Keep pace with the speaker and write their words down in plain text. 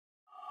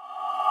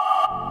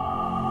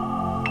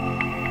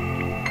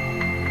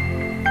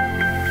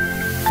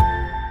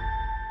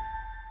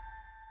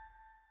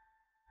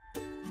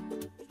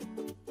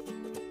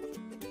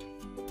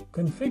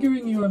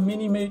Configuring your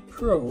Minimate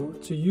Pro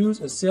to use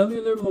a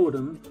cellular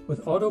modem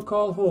with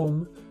AutoCall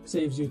Home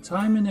saves you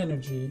time and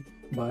energy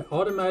by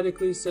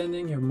automatically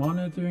sending your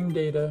monitoring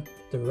data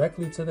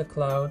directly to the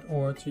cloud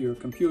or to your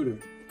computer.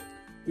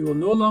 You will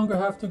no longer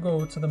have to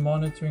go to the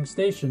monitoring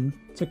station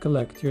to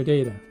collect your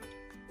data.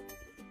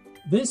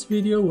 This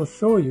video will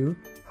show you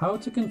how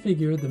to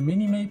configure the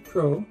Minimate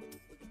Pro,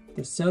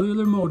 the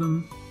cellular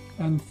modem,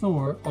 and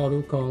THOR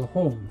AutoCall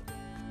Home.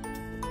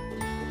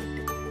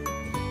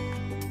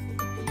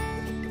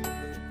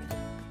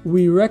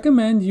 We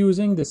recommend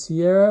using the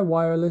Sierra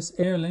Wireless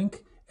Airlink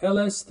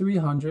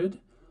LS300,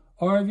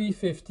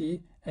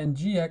 RV50, and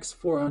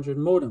GX400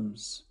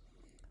 modems.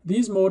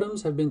 These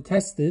modems have been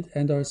tested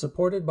and are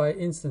supported by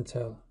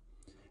Instantel.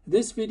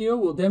 This video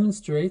will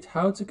demonstrate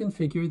how to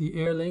configure the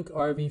Airlink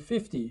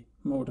RV50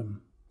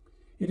 modem.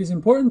 It is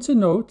important to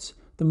note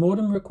the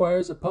modem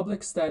requires a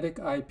public static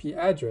IP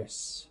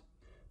address.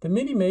 The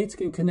Minimate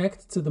can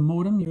connect to the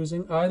modem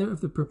using either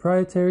of the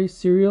proprietary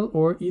serial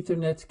or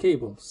Ethernet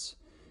cables.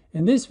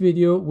 In this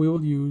video, we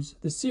will use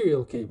the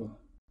serial cable.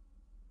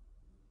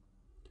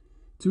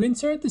 To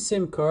insert the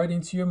SIM card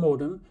into your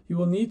modem, you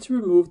will need to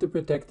remove the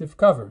protective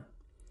cover.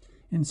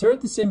 Insert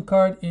the SIM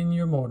card in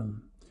your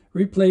modem.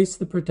 Replace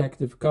the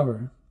protective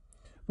cover.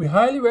 We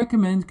highly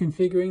recommend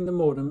configuring the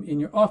modem in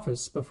your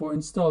office before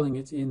installing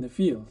it in the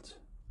field.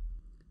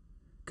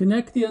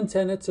 Connect the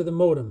antenna to the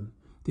modem.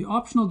 The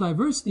optional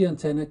diversity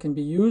antenna can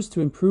be used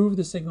to improve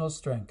the signal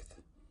strength.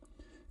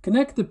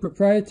 Connect the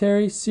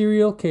proprietary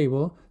serial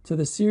cable to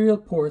the serial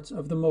port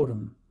of the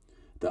modem.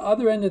 The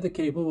other end of the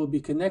cable will be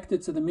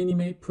connected to the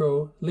Minimate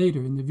Pro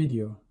later in the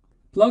video.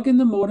 Plug in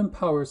the modem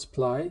power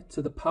supply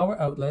to the power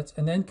outlet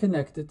and then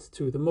connect it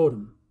to the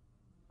modem.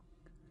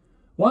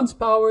 Once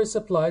power is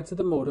supplied to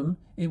the modem,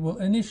 it will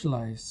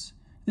initialize.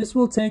 This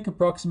will take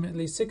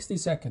approximately 60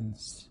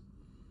 seconds.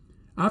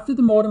 After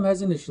the modem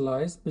has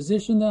initialized,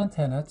 position the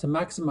antenna to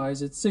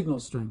maximize its signal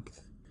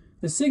strength.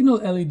 The signal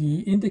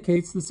LED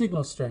indicates the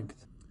signal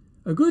strength.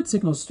 A good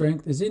signal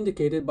strength is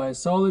indicated by a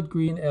solid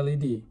green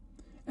LED.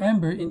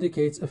 Amber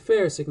indicates a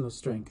fair signal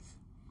strength.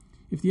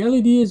 If the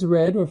LED is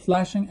red or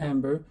flashing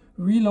amber,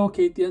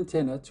 relocate the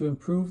antenna to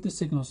improve the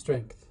signal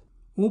strength.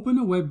 Open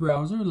a web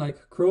browser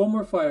like Chrome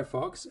or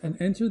Firefox and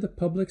enter the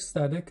public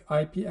static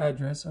IP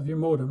address of your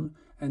modem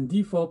and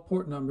default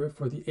port number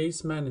for the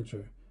ACE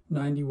manager,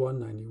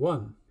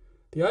 9191.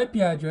 The IP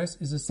address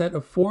is a set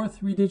of 4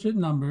 three-digit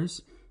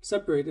numbers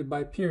separated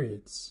by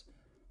periods.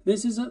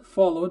 This is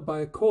followed by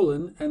a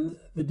colon and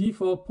the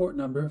default port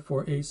number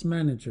for ACE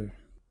Manager.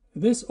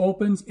 This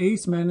opens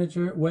ACE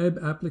Manager web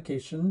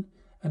application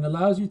and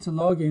allows you to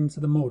log in to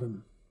the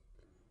modem.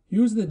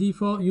 Use the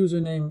default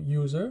username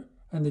user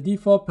and the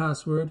default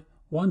password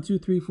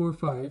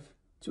 12345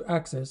 to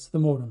access the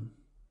modem.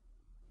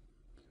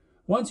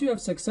 Once you have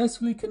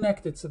successfully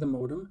connected to the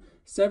modem,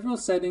 several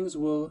settings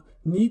will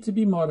need to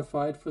be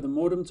modified for the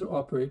modem to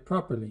operate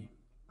properly.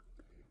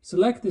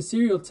 Select the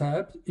Serial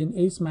tab in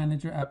ACE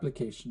Manager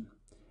application.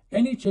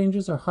 Any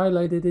changes are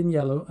highlighted in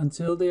yellow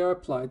until they are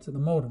applied to the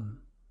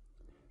modem.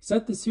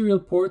 Set the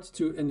serial port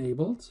to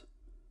Enabled.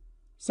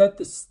 Set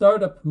the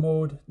Startup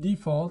Mode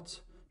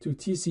Default to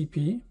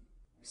TCP.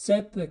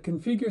 Set the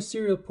Configure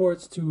Serial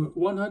Ports to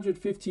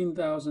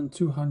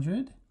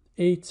 115,200,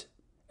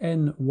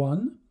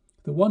 8N1.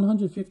 The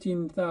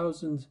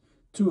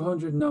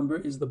 115,200 number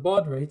is the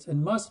baud rate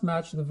and must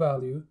match the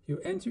value you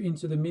enter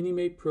into the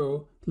Minimate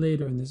Pro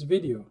later in this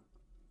video.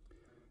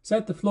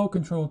 Set the flow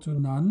control to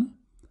None.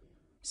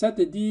 Set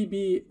the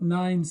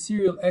DB9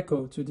 serial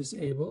echo to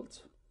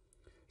Disabled.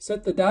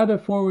 Set the data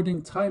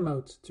forwarding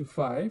timeout to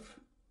 5.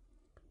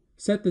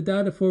 Set the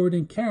data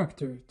forwarding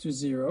character to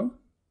 0.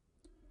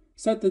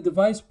 Set the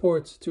device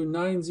port to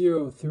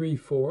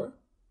 9034.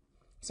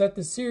 Set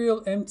the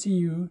serial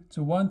MTU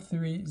to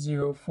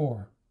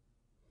 1304.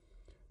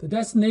 The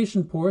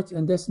destination port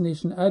and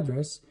destination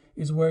address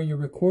is where your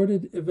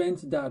recorded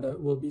event data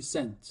will be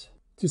sent.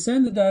 To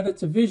send the data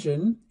to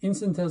Vision,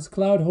 Instantel's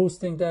cloud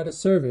hosting data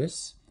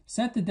service,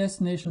 set the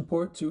destination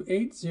port to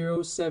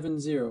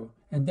 8070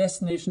 and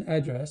destination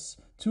address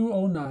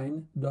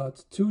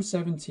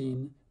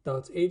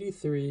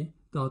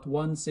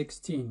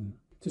 209.217.83.116.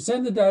 To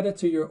send the data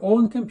to your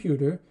own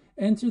computer,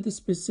 enter the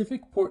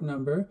specific port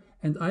number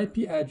and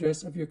IP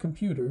address of your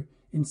computer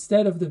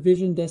instead of the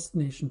Vision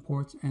destination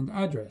port and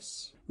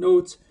address.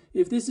 Note,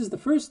 if this is the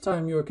first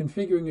time you are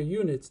configuring a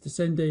unit to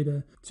send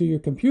data to your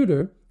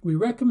computer, we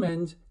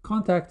recommend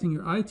contacting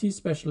your IT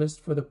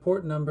specialist for the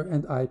port number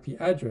and IP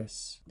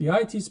address. The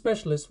IT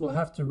specialist will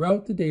have to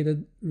route the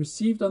data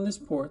received on this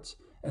port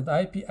and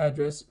IP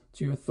address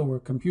to your THOR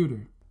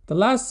computer. The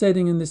last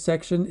setting in this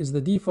section is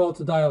the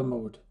default dial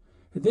mode.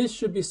 This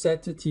should be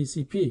set to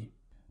TCP.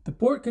 The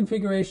port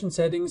configuration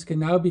settings can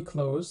now be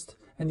closed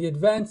and the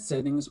advanced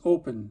settings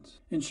opened.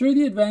 Ensure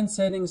the advanced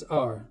settings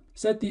are: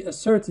 set the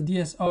Assert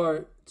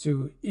DSR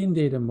to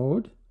in-data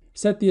mode,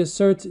 set the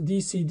Assert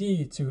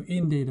DCD to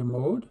in-data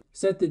mode,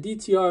 set the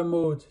DTR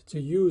mode to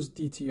use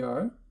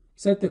DTR,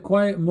 set the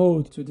quiet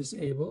mode to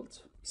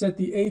disabled, Set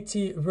the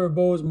AT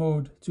verbose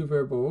mode to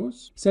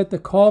verbose. Set the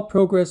call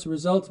progress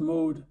result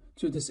mode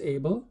to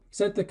disable.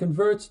 Set the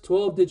convert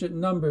 12-digit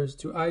numbers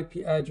to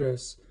IP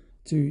address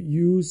to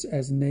use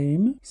as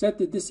name. Set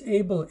the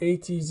disable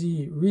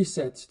ATZ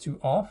reset to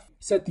off.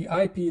 Set the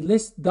IP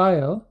list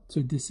dial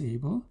to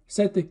disable.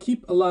 Set the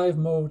keep alive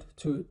mode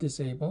to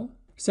disable.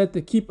 Set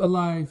the keep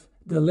alive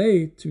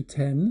delay to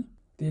 10.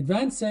 The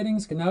advanced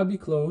settings can now be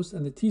closed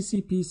and the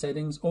TCP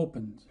settings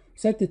opened.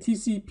 Set the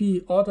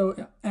TCP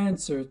auto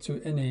answer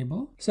to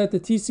enable. Set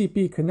the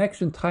TCP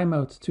connection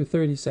timeout to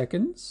 30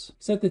 seconds.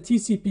 Set the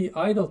TCP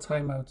idle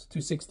timeout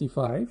to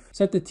 65.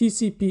 Set the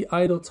TCP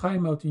idle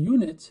timeout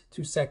unit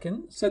to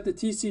seconds. Set the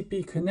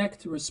TCP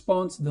connect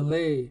response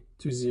delay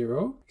to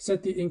 0.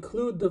 Set the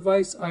include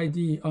device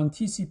ID on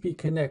TCP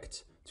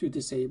connect to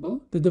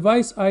disable. The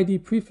device ID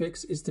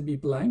prefix is to be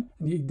blank,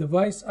 and the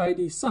device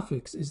ID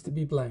suffix is to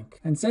be blank.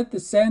 And set the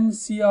send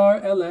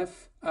CRLF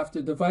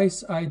after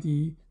device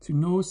ID to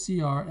no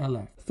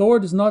CRLF. THOR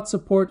does not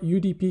support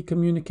UDP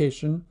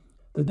communication.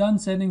 The done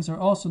settings are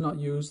also not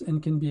used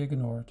and can be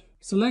ignored.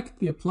 Select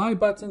the apply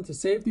button to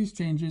save these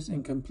changes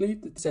and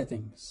complete the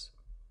settings.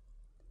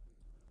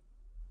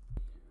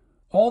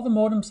 All the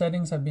modem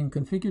settings have been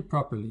configured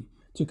properly.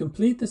 To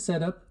complete the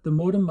setup, the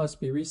modem must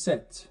be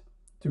reset.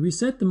 To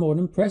reset the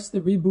modem, press the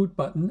reboot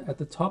button at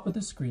the top of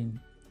the screen.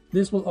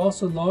 This will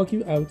also log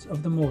you out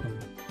of the modem.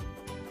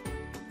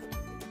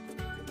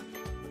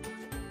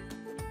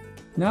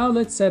 Now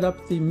let's set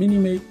up the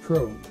Minimate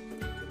Pro.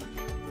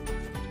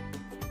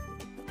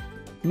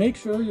 Make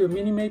sure your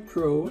Minimate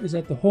Pro is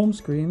at the home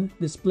screen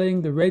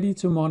displaying the ready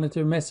to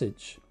monitor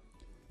message.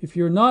 If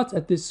you're not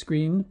at this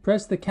screen,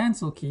 press the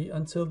cancel key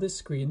until this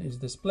screen is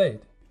displayed.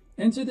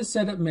 Enter the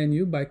setup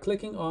menu by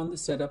clicking on the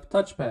setup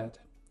touchpad.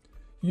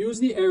 Use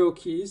the arrow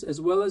keys as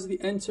well as the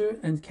enter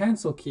and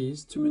cancel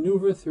keys to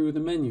maneuver through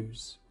the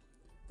menus.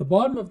 The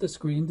bottom of the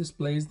screen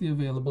displays the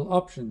available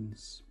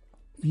options.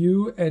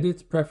 View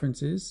Edit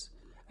Preferences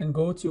and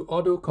go to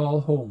Auto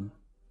Call Home.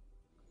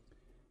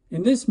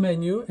 In this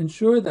menu,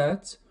 ensure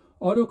that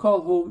Auto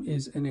Call Home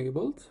is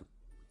enabled.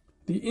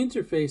 The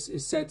interface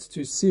is set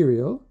to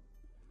serial.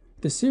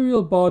 The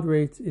serial baud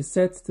rate is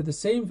set to the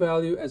same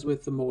value as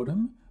with the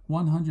modem,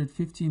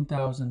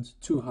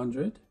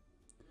 115,200.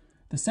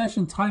 The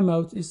session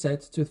timeout is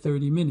set to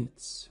 30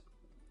 minutes.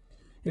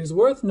 It is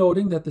worth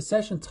noting that the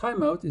session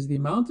timeout is the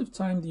amount of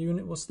time the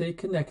unit will stay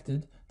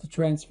connected to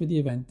transfer the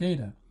event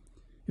data.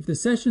 If the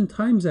session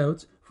times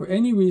out for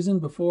any reason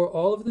before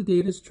all of the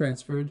data is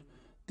transferred,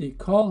 the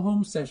call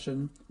home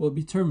session will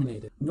be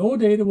terminated. No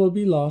data will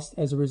be lost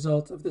as a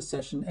result of the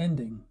session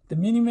ending. The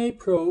Minimate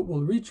Pro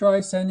will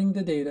retry sending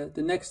the data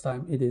the next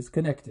time it is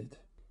connected.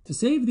 To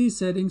save these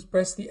settings,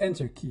 press the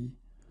Enter key.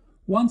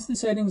 Once the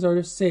settings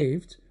are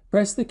saved,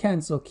 press the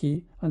cancel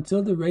key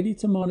until the ready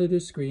to monitor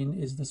screen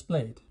is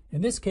displayed.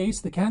 In this case,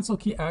 the cancel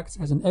key acts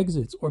as an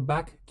exit or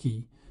back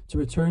key to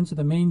return to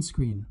the main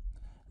screen.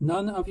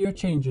 None of your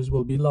changes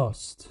will be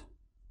lost.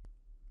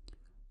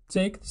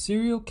 Take the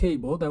serial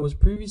cable that was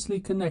previously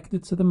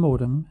connected to the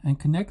modem and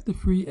connect the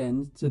free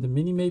end to the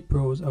Minimate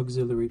Pro's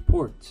auxiliary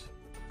port.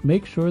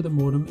 Make sure the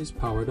modem is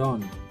powered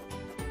on.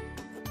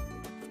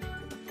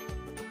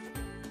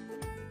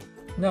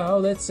 Now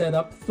let's set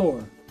up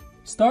THOR.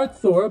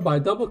 Start THOR by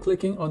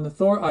double-clicking on the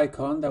THOR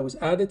icon that was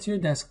added to your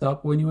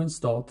desktop when you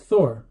installed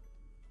THOR.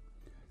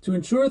 To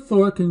ensure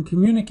THOR can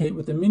communicate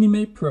with the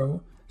Minimate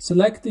Pro,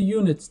 select the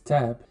Units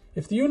tab.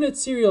 If the unit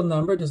serial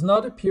number does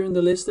not appear in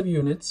the list of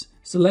units,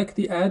 select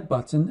the Add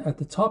button at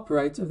the top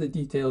right of the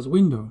Details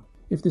window.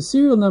 If the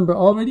serial number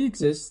already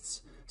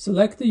exists,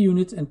 select the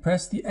unit and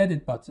press the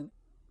Edit button.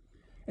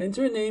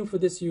 Enter a name for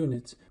this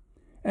unit.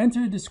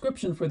 Enter a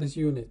description for this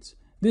unit.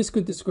 This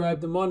could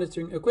describe the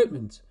monitoring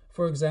equipment.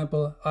 For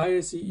example,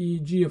 ISE,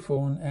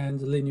 geophone,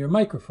 and linear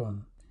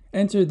microphone.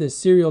 Enter the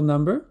serial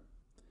number.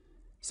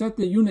 Set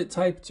the unit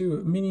type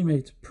to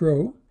Minimate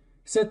Pro.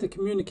 Set the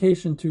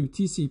communication to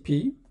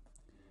TCP.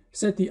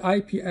 Set the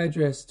IP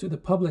address to the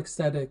public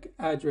static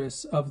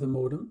address of the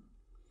modem.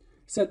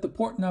 Set the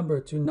port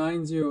number to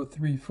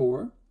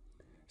 9034.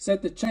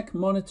 Set the check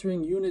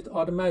monitoring unit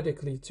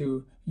automatically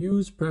to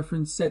Use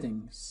Preference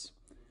Settings.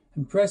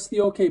 And press the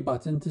OK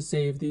button to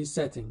save these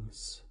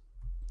settings.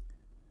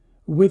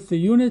 With the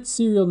unit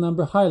serial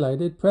number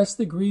highlighted, press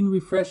the green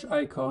refresh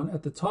icon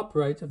at the top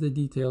right of the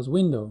Details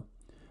window.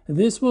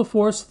 This will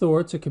force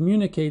THOR to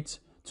communicate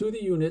to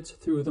the unit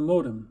through the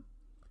modem.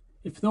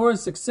 If THOR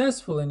is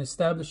successful in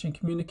establishing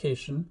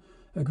communication,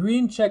 a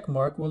green check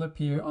mark will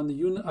appear on the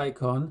unit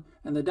icon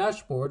and the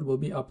dashboard will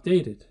be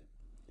updated.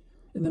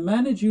 In the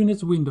Manage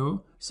Units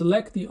window,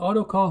 select the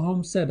Auto Call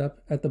Home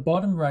setup at the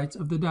bottom right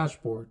of the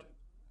dashboard.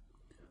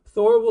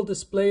 THOR will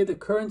display the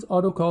current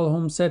Auto Call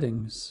Home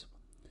settings.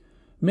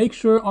 Make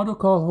sure Auto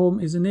Call Home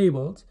is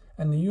enabled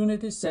and the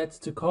unit is set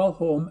to call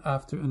home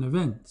after an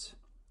event.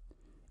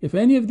 If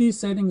any of these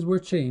settings were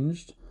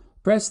changed,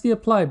 press the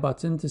Apply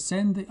button to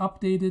send the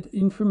updated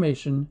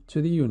information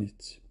to the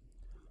unit.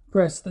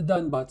 Press the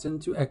Done button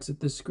to exit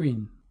the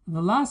screen.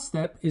 The last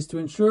step is to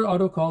ensure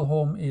Auto Call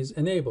Home is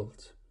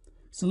enabled.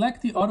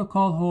 Select the Auto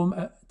Call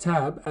Home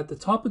tab at the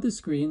top of the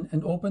screen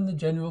and open the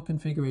General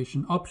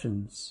Configuration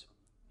options.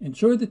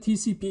 Ensure the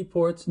TCP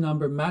port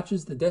number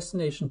matches the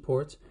destination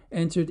port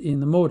entered in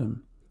the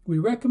modem. We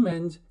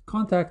recommend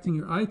contacting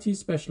your IT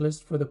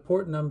specialist for the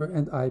port number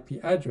and IP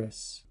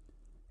address.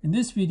 In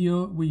this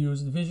video, we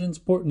use the Vision's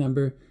port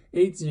number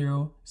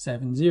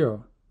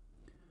 8070.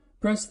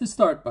 Press the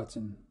Start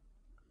button.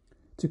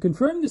 To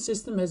confirm the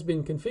system has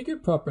been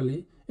configured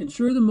properly,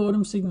 ensure the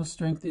modem signal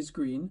strength is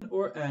green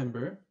or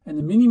amber and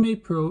the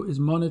Minimate Pro is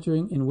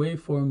monitoring in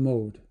waveform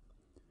mode.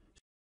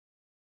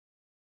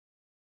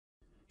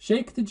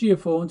 Shake the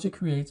geophone to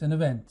create an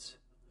event.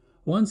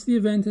 Once the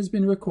event has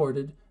been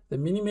recorded, the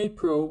Minimate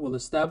Pro will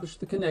establish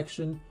the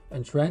connection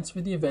and transfer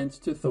the event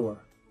to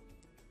THOR.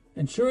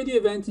 Ensure the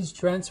event is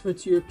transferred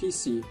to your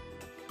PC.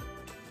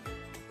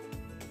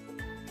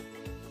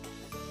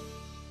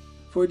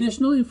 For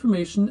additional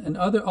information and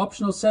other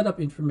optional setup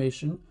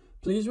information,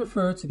 please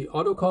refer to the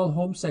Auto Call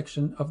Home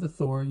section of the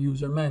THOR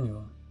user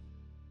manual.